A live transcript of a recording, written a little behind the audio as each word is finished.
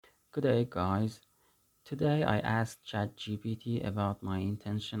Good day, guys. Today I asked ChatGPT about my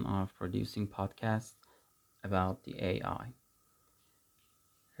intention of producing podcasts about the AI.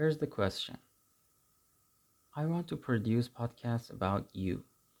 Here's the question. I want to produce podcasts about you.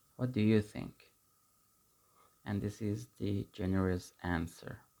 What do you think? And this is the generous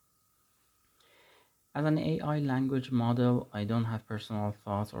answer. As an AI language model, I don't have personal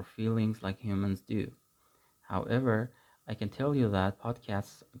thoughts or feelings like humans do. However, I can tell you that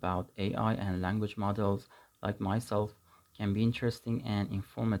podcasts about AI and language models like myself can be interesting and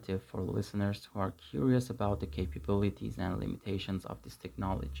informative for listeners who are curious about the capabilities and limitations of this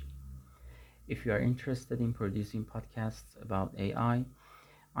technology. If you are interested in producing podcasts about AI,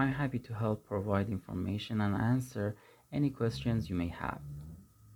 I'm happy to help provide information and answer any questions you may have.